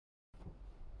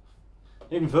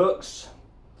Evening folks,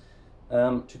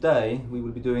 today we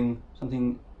will be doing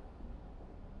something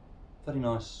very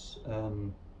nice,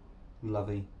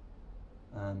 lovely,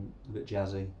 a bit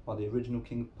jazzy by the original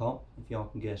King of Pop. If y'all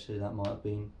can guess who that might have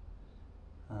been.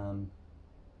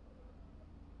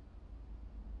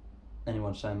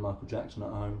 Anyone saying Michael Jackson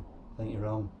at home, I think you're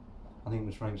wrong. I think it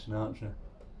was Frank Sinatra.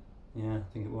 Yeah, I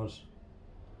think it was.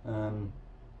 You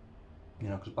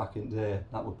know, because back in there,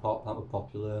 that would pop, that was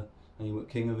popular, and he was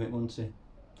king of it, wasn't he?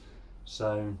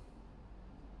 So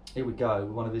here we go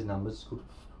with one of his numbers. It's called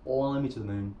Fly Me to the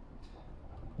Moon.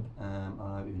 I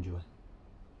hope you enjoy.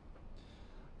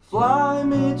 Fly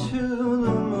me to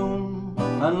the moon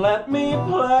and let me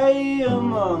play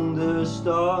among the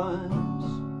stars.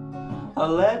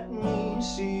 Let me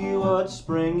see what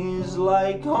spring is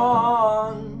like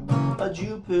on a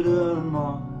Jupiter and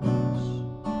Mars.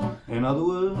 In other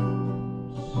words,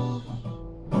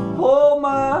 hold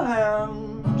my hand.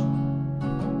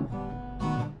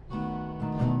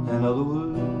 In other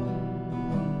words,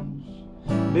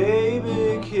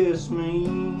 baby, kiss me.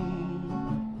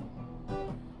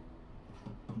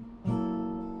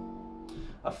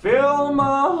 I fill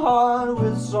my heart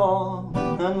with song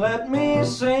and let me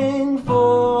sing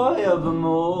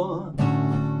forevermore.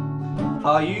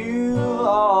 Are you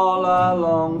all I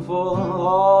long for,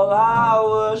 all I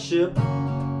worship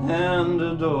and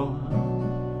adore?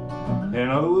 In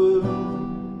other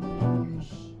words,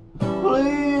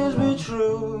 please be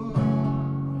true.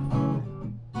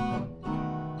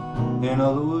 In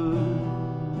other words,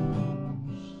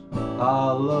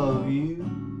 I love you.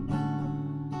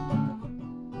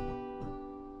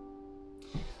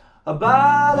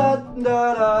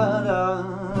 Ba-da-da-da-da,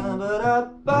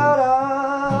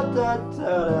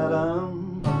 ba-da-ba-da-da-da-da-da,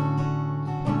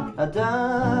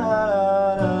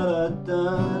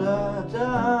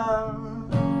 da-da-da-da-da-da.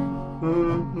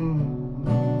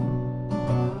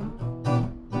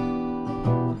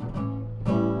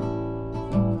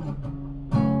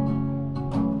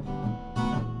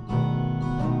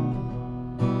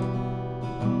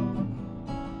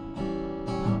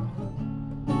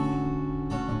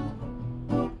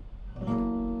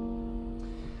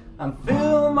 And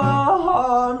fill my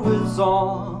heart with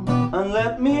song and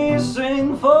let me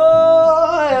sing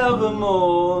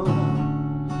forevermore.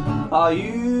 Are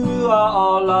you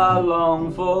all I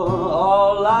long for,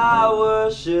 all I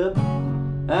worship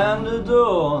and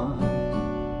adore?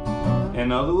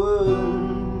 In other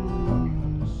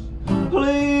words,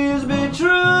 please be true.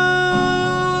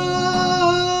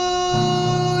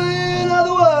 In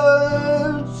other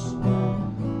words,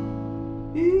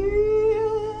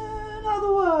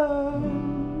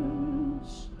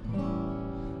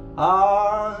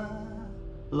 I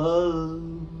love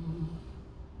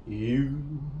you.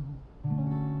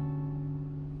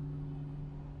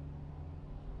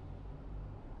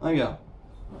 There you go.